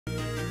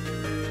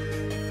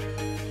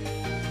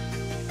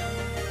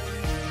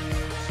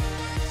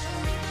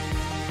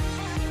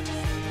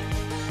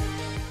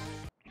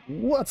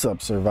What's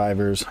up,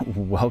 survivors?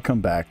 Welcome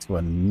back to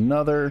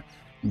another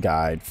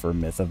guide for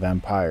Myth of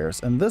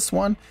Empires, and this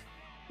one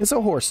is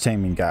a horse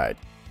taming guide.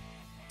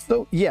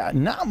 So yeah,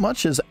 not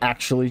much has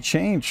actually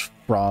changed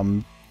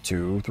from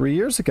 2-3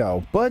 years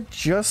ago, but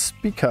just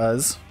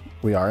because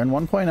we are in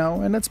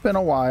 1.0 and it's been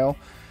a while,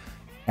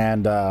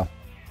 and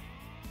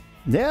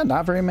yeah,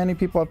 not very many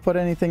people have put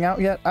anything out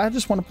yet. I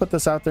just want to put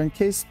this out there in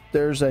case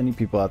there's any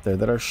people out there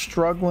that are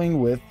struggling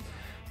with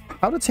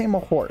how to tame a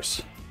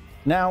horse.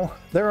 Now,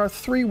 there are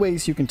 3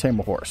 ways you can tame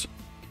a horse.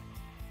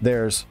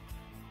 There's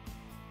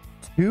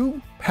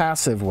 2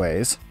 passive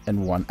ways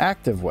and 1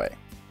 active way.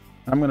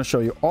 I'm going to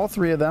show you all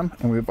 3 of them,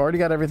 and we've already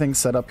got everything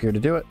set up here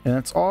to do it, and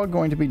it's all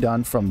going to be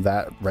done from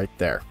that right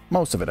there.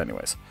 Most of it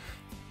anyways.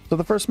 So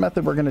the first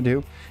method we're going to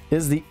do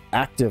is the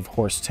active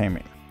horse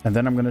taming. And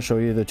then I'm going to show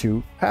you the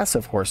 2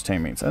 passive horse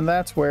tamings, and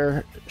that's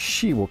where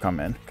she will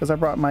come in, because I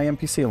brought my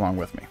NPC along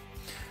with me.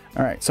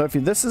 All right, so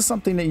this is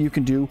something that you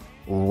can do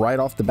right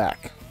off the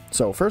back.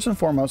 So first and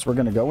foremost, we're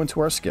going to go into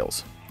our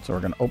skills. So we're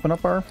going to open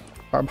up our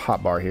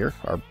hotbar here,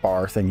 our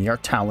bar thingy, our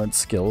talent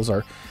skills,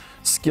 our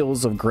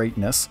skills of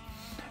greatness.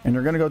 And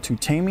you're going to go to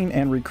taming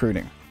and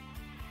recruiting.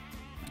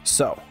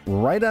 So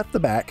right at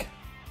the back,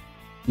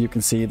 you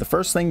can see the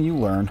first thing you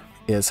learn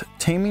is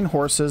taming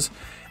horses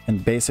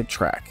and basic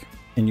track.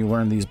 And you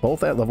learn these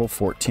both at level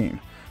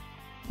 14.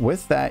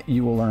 With that,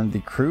 you will learn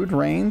the crude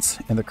reins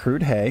and the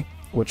crude hay,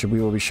 which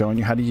we will be showing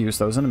you how to use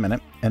those in a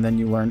minute. And then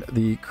you learn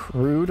the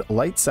crude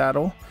light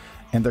saddle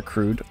and the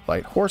crude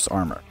light horse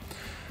armor.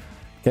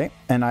 Okay,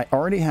 and I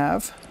already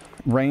have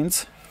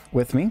reins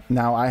with me.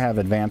 Now I have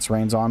advanced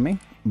reins on me,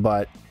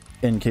 but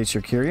in case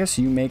you're curious,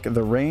 you make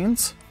the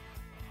reins,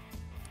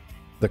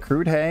 the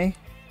crude hay,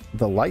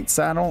 the light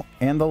saddle,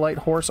 and the light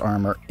horse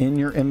armor in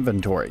your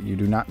inventory. You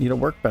do not need a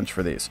workbench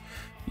for these.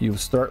 You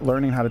start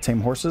learning how to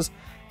tame horses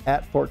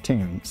at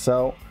 14.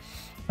 So,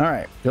 all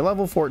right, you're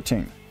level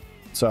 14.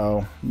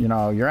 So, you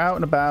know, you're out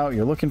and about,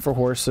 you're looking for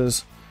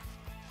horses.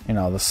 You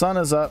know, the sun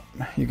is up,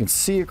 you can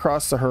see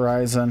across the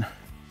horizon.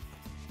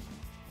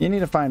 You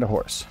need to find a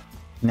horse.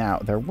 Now,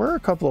 there were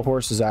a couple of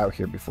horses out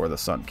here before the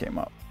sun came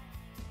up.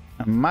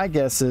 And my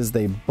guess is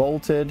they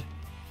bolted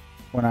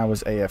when I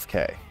was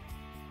AFK.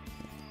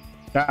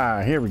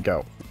 Ah, here we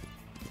go.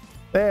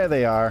 There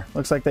they are.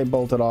 Looks like they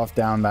bolted off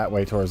down that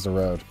way towards the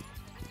road.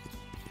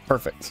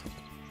 Perfect.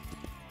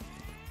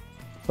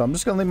 So I'm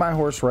just going to leave my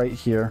horse right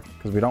here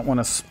because we don't want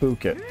to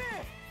spook it.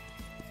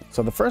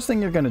 So the first thing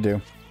you're going to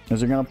do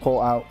is you're going to pull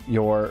out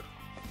your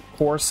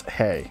horse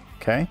hay,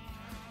 okay?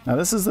 Now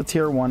this is the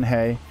tier 1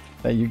 hay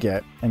that you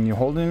get, and you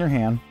hold it in your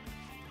hand,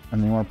 and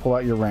then you want to pull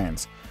out your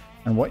reins.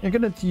 And what you're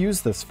going to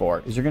use this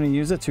for is you're going to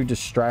use it to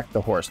distract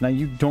the horse. Now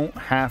you don't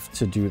have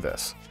to do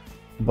this,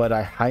 but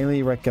I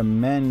highly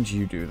recommend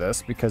you do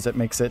this because it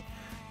makes it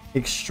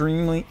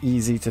extremely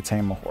easy to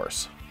tame a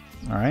horse.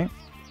 All right?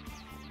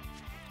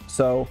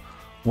 So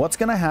what's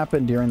going to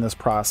happen during this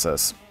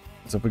process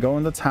is if we go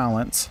into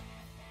talents,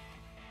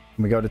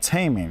 we go to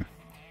taming.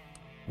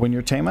 When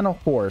you're taming a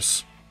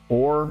horse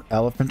or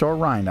elephant or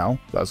rhino,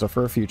 those are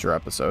for a future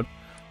episode,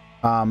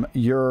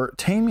 your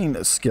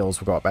taming skills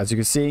will go up. As you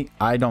can see,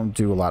 I don't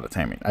do a lot of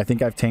taming. I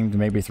think I've tamed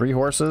maybe 3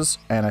 horses,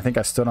 and I think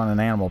I stood on an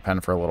animal pen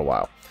for a little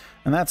while,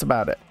 and that's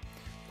about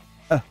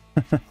it.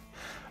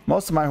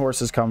 Most of my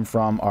horses come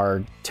from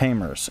our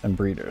tamers and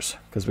breeders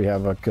because we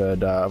have a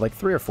good like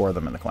 3 or 4 of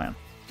them in the clan.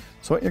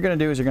 So what you're going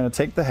to do is you're going to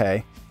take the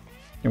hay.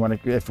 You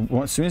want to,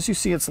 as soon as you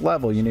see its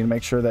level, you need to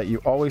make sure that you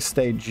always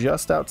stay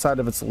just outside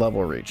of its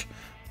level reach.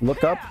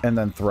 Look up and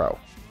then throw.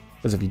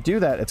 Because if you do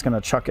that, it's going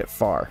to chuck it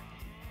far.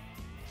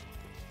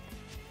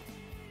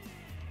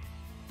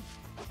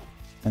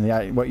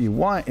 And what you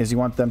want is you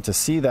want them to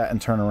see that and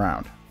turn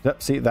around.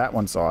 Yep, see, that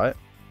one saw it.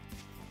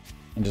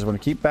 And just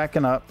want to keep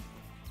backing up.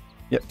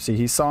 Yep, see,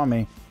 he saw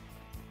me.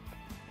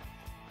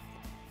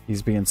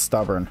 He's being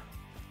stubborn.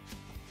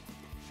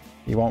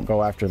 He won't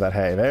go after that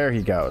hay. There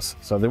he goes.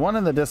 So the one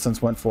in the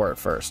distance went for it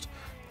first.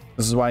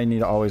 This is why you need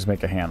to always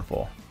make a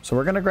handful. So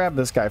we're going to grab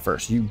this guy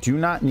first. You do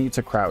not need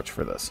to crouch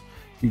for this.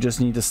 You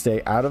just need to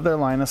stay out of their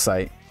line of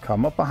sight.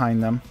 Come up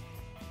behind them.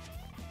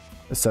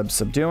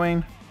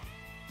 Subduing.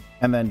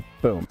 And then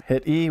boom.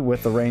 Hit E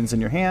with the reins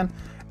in your hand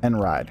and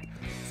ride.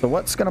 So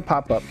what's going to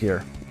pop up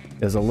here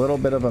is a little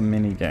bit of a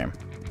mini game.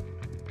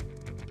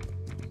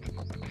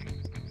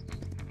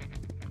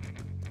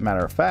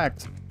 Matter of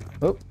fact,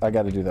 oh, I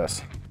got to do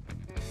this.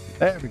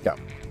 There we go.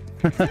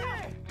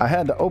 I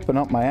had to open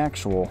up my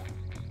actual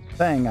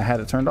thing. I had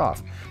it turned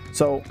off.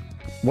 So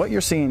what you're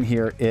seeing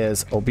here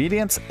is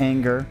obedience,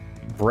 anger,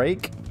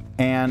 break,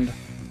 and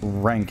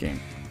ranking.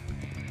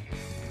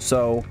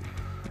 So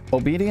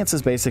obedience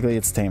is basically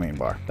its taming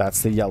bar.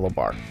 That's the yellow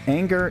bar.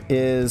 Anger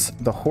is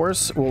the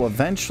horse will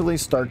eventually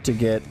start to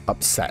get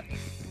upset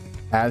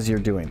as you're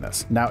doing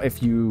this. Now,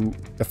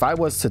 if I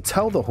was to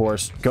tell the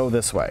horse, go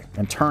this way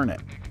and turn it,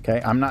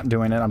 okay? I'm not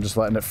doing it. I'm just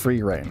letting it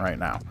free rein right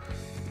now.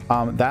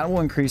 That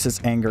will increase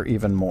its anger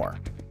even more.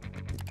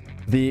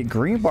 The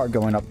green bar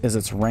going up is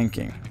its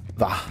ranking.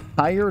 the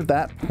higher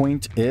that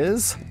point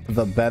is,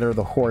 the better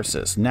the horse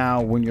is.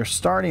 Now, when you're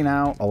starting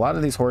out, a lot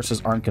of these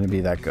horses aren't going to be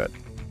that good.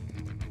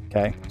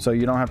 Okay, so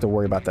you don't have to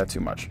worry about that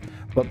too much.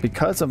 But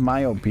because of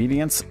my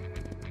obedience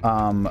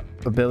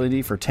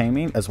ability for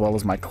taming, as well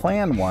as my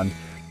clan one,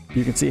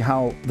 you can see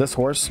how this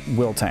horse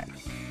will tame.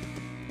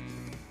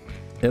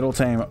 It'll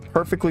tame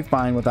perfectly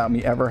fine without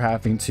me ever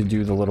having to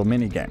do the little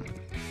mini game,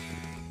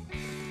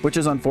 which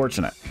is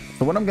unfortunate.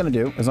 So what I'm going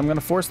to do is I'm going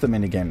to force the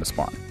mini game to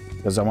spawn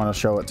because I want to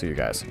show it to you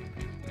guys.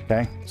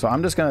 Okay, so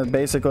I'm just going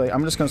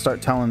to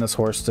start telling this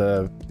horse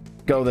to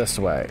go this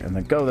way and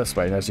then go this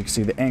way. And as you can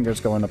see, the anger is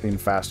going up even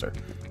faster.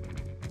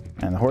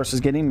 And the horse is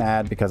getting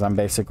mad because I'm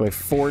basically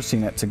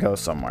forcing it to go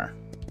somewhere.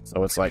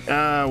 So it's like,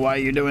 why are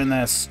you doing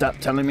this? Stop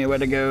telling me where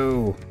to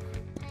go.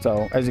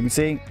 So as you can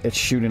see, it's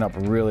shooting up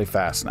really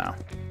fast now.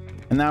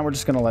 And now we're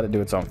just going to let it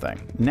do its own thing.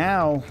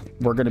 Now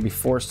we're going to be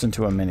forced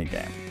into a mini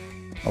game.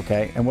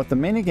 Okay, and what the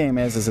mini game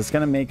is it's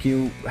going to make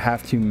you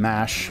have to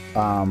mash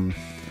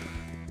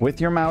with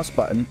your mouse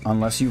button,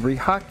 unless you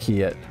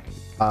re-hotkey it,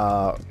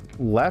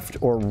 left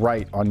or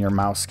right on your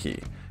mouse key.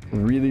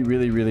 Really,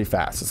 really, really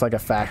fast. It's like a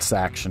fast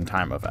action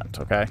time event,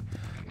 okay?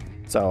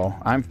 So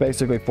I'm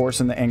basically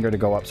forcing the anger to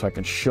go up so I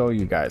can show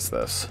you guys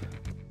this.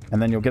 And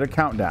then you'll get a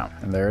countdown,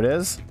 and there it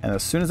is. And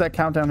as soon as that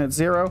countdown hits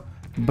 0,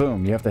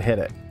 boom, you have to hit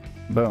it.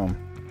 Boom.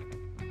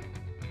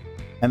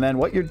 And then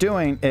what you're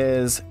doing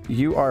is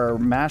you are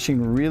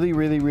mashing really,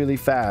 really, really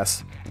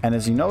fast. And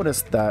as you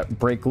notice, that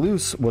break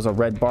loose was a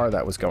red bar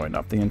that was going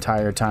up the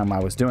entire time I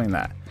was doing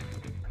that.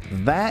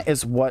 That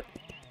is what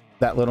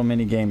that little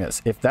mini game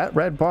is. If that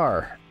red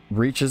bar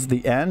reaches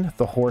the end,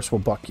 the horse will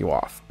buck you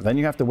off. Then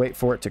you have to wait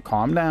for it to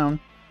calm down,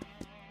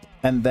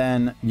 and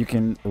then you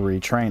can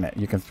retrain it.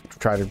 You can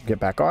try to get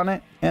back on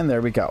it, and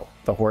there we go.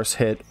 The horse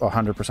hit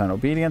 100%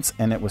 obedience,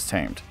 and it was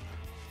tamed.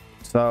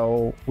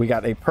 So we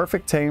got a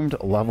perfect tamed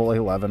level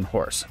 11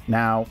 horse.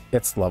 Now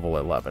it's level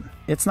 11.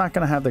 It's not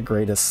going to have the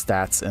greatest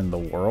stats in the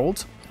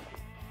world,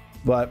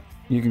 but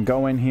you can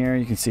go in here,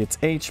 you can see its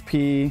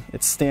HP,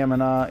 its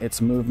stamina,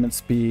 its movement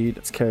speed,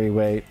 its carry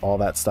weight, all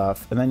that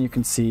stuff. And then you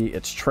can see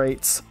its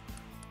traits,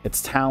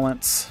 its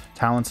talents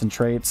and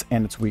traits,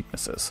 and its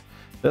weaknesses.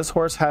 This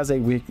horse has a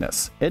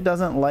weakness. It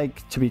doesn't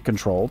like to be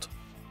controlled.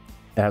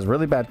 It has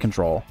really bad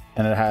control,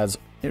 and it has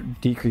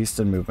decreased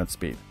in movement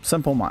speed.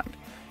 Simple mind.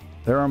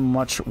 There are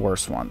much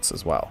worse ones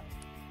as well.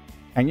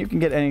 And you can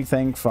get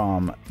anything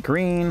from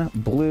green,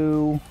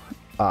 blue,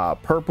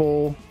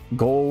 purple,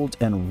 gold,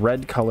 and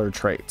red color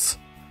traits.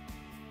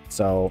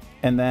 So,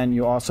 and then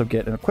you also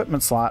get an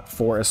equipment slot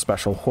for a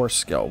special horse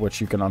skill, which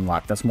you can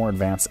unlock. That's more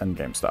advanced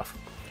endgame stuff.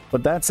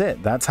 But that's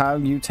it. That's how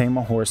you tame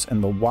a horse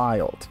in the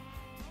wild.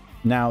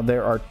 Now,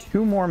 there are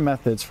 2 more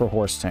methods for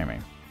horse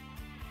taming.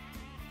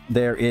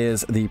 There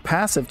is the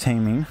passive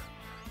taming.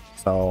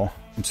 So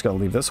I'm just going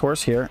to leave this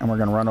horse here, and we're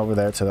going to run over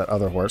there to that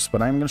other horse.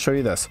 But I'm going to show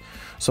you this.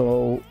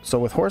 So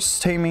with horse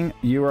taming,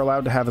 you are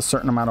allowed to have a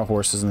certain amount of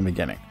horses in the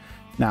beginning.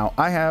 Now,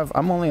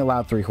 I'm only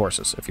allowed 3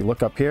 horses. If you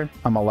look up here,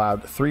 I'm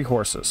allowed 3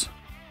 horses.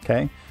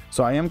 Okay,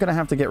 so I am going to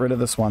have to get rid of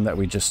this one that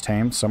we just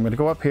tamed. So I'm going to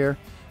go up here.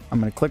 I'm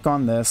going to click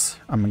on this.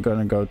 I'm going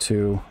to go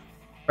to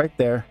right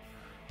there.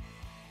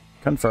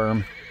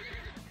 Confirm.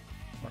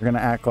 We're going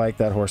to act like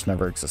that horse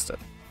never existed.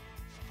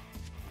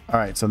 All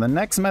right, so the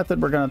next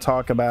method we're going to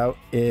talk about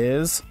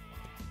is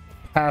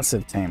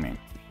passive taming.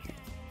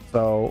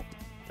 So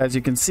as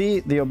you can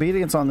see, the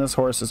obedience on this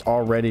horse is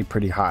already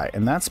pretty high,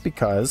 and that's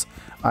because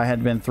I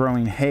had been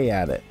throwing hay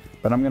at it.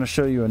 But I'm going to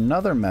show you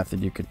another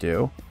method you could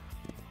do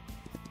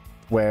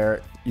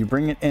where you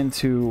bring it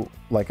into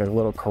like a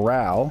little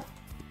corral,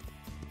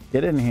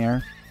 get in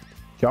here,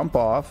 jump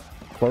off,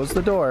 close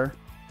the door,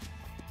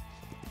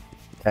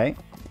 okay,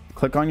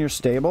 click on your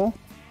stable,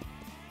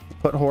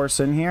 put horse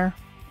in here,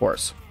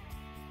 horse.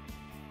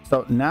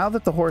 So now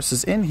that the horse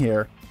is in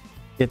here,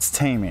 it's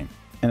taming,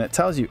 and it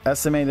tells you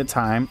estimated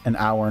time 1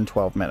 hour and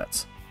 12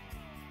 minutes.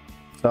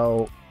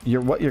 So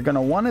what you're going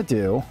to want to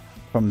do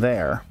from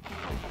there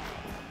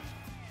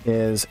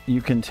is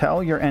you can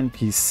tell your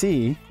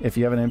NPC if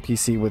you have an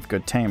NPC with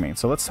good taming.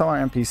 So let's tell our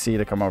NPC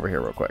to come over here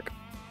real quick.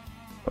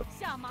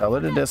 Tell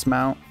her to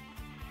dismount.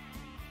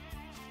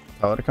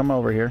 Tell her to come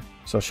over here.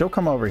 So she'll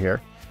come over here,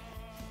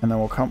 and then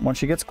we'll come once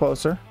she gets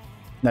closer.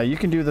 Now you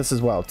can do this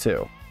as well too.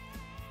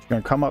 You're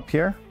going to come up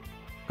here,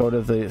 go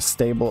to the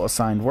stable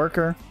assigned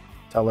worker,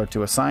 tell her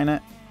to assign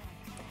it,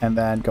 and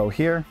then go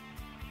here,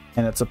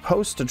 and it's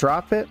supposed to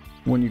drop it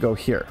when you go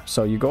here.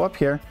 So you go up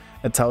here,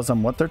 it tells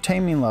them what their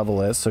taming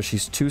level is. So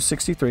she's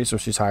 263, so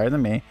she's higher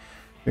than me.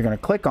 You're going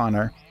to click on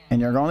her,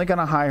 and you're only going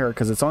to hire her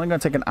because it's only going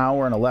to take 1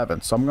 hour and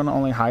 11. So I'm going to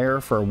only hire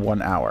her for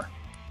 1 hour.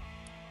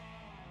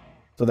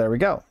 So there we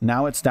go.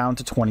 Now it's down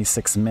to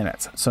 26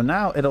 minutes. So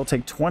now it'll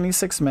take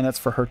 26 minutes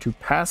for her to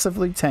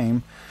passively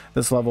tame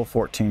this level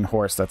 14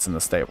 horse that's in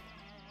the stable.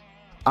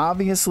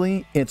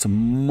 Obviously, it's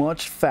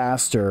much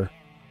faster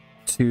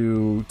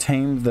to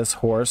tame this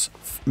horse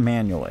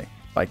manually,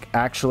 like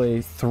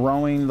actually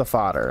throwing the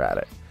fodder at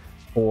it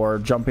or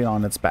jumping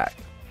on its back.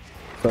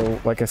 So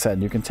like I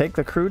said, you can take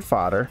the crude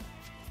fodder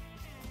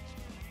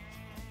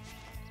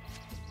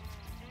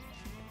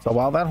So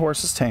while that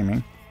horse is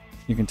taming,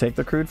 you can take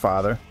the crude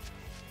fodder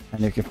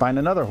and you can find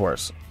another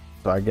horse.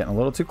 So I'm getting a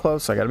little too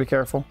close, so I got to be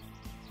careful.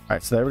 All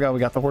right, so there we go. We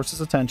got the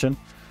horse's attention.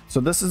 So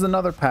this is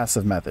another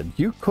passive method.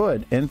 You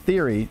could, in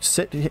theory,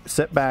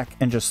 sit back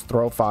and just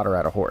throw fodder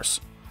at a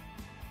horse,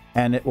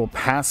 and it will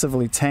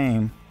passively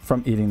tame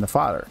from eating the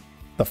fodder.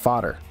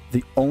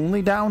 The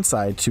only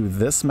downside to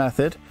this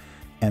method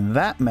and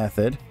that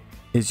method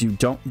is you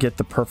don't get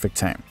the perfect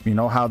tame. You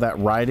know how that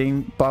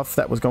riding buff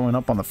that was going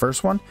up on the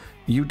first one?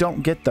 You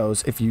don't get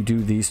those if you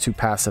do these two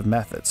passive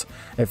methods.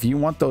 If you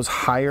want those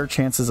higher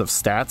chances of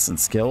stats and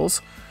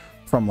skills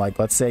from, like,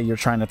 let's say you're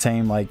trying to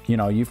tame, like, you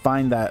know, you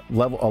find that a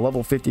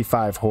level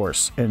 55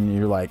 horse and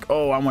you're like,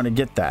 oh, I want to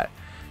get that.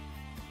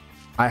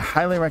 I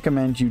highly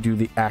recommend you do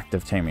the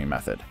active taming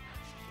method.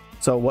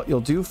 So what you'll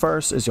do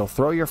first is you'll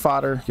throw your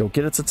fodder, you'll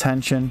get its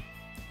attention.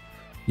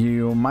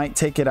 You might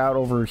take it out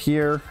over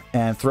here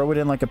and throw it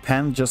in like a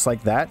pen, just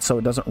like that, so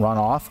it doesn't run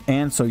off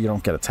and so you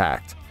don't get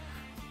attacked.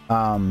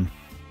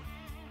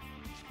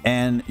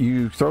 And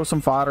you throw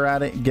some fodder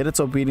at it, get its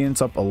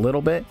obedience up a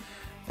little bit.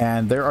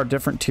 And there are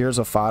different tiers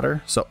of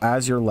fodder. So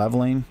as you're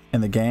leveling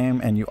in the game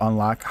and you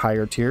unlock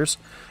higher tiers,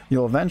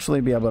 you'll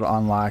eventually be able to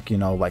unlock, you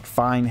know, like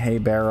fine hay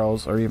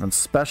barrels or even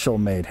special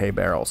made hay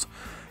barrels.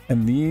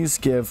 And these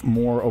give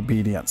more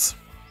obedience.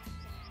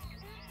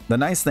 The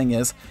nice thing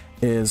is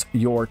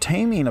your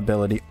taming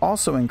ability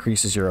also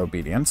increases your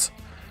obedience.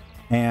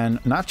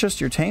 And not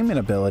just your taming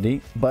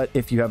ability, but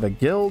if you have a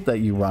guild that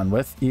you run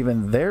with,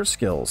 even their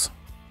skills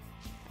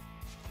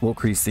will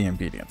increase the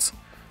obedience.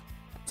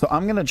 So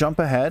I'm going to jump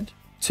ahead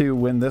to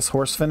when this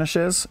horse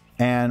finishes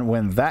and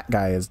when that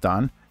guy is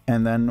done,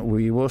 and then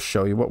we will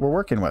show you what we're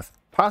working with.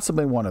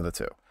 Possibly one of the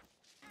two.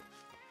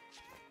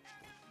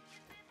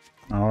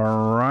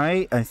 All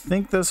right, I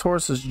think this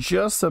horse is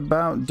just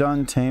about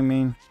done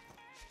taming.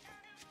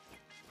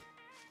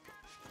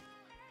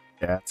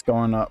 Yeah, it's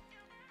going up.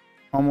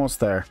 Almost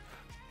there.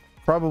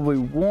 Probably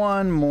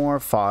one more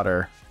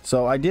fodder.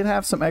 So I did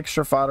have some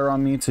extra fodder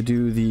on me to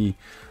do the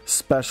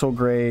special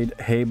grade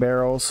hay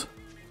barrels.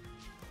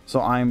 So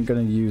I'm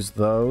going to use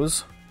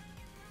those.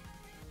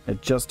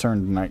 It just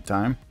turned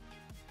nighttime.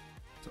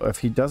 So if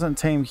he doesn't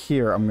tame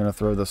here, I'm going to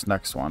throw this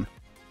next one.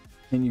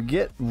 And you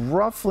get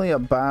roughly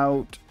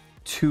about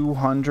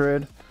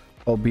 200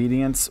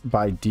 obedience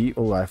by D.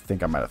 Oh, I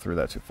think I might have threw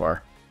that too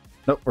far.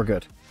 Nope, we're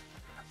good.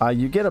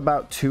 You get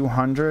about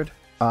 200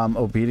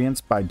 obedience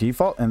by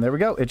default. And there we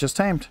go. It just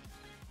tamed.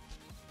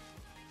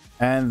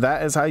 And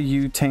that is how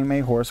you tame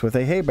a horse with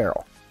a hay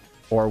barrel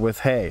or with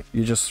hay.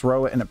 You just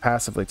throw it and it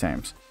passively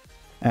tames.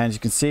 And as you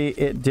can see,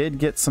 it did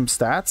get some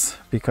stats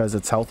because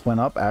its health went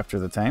up after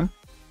the tame.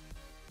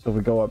 So if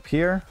we go up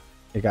here,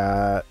 it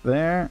got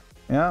there.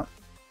 Yeah.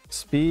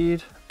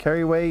 Speed,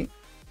 carry weight.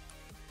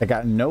 It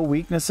got no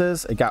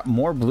weaknesses. It got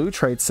more blue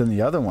traits than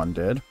the other one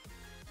did.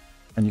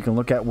 And you can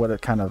look at what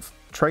it kind of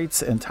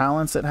traits and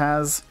talents it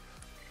has.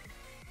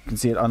 You can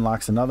see it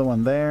unlocks another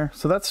one there.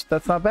 So that's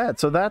not bad.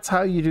 So that's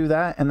how you do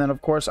that. And then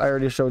of course I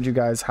already showed you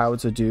guys how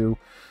to do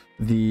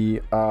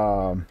the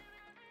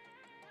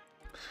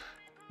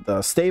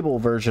stable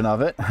version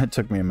of it. It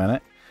took me a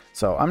minute.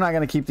 So I'm not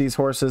going to keep these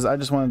horses. I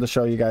just wanted to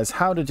show you guys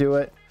how to do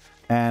it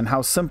and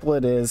how simple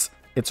it is.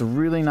 It's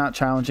really not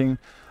challenging.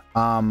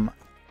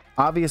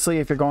 Obviously,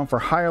 if you're going for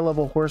higher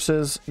level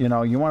horses, you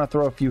know, you want to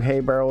throw a few hay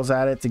barrels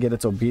at it to get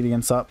its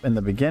obedience up in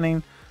the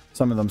beginning.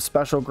 Some of them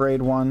special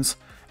grade ones.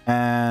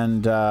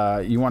 And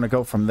you want to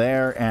go from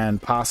there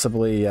and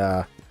possibly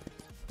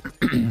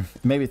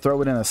maybe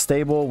throw it in a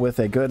stable with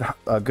a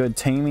good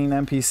taming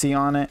NPC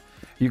on it.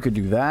 You could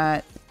do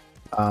that.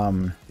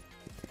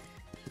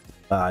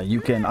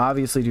 You can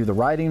obviously do the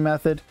riding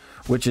method,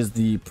 which is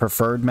the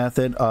preferred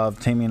method of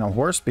taming a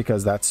horse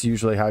because that's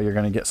usually how you're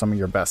going to get some of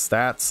your best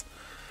stats.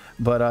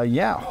 But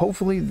yeah,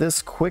 hopefully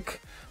this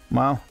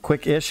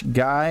quick-ish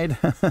guide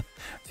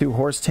to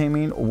horse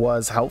taming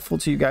was helpful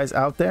to you guys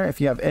out there.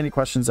 If you have any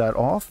questions at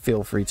all,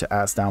 feel free to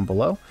ask down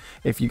below.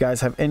 If you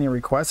guys have any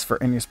requests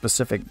for any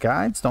specific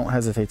guides, don't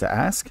hesitate to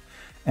ask.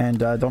 And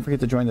don't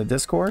forget to join the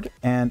Discord,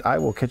 and I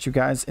will catch you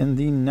guys in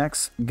the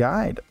next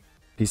guide.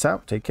 Peace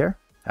out. Take care.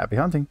 Happy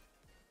hunting.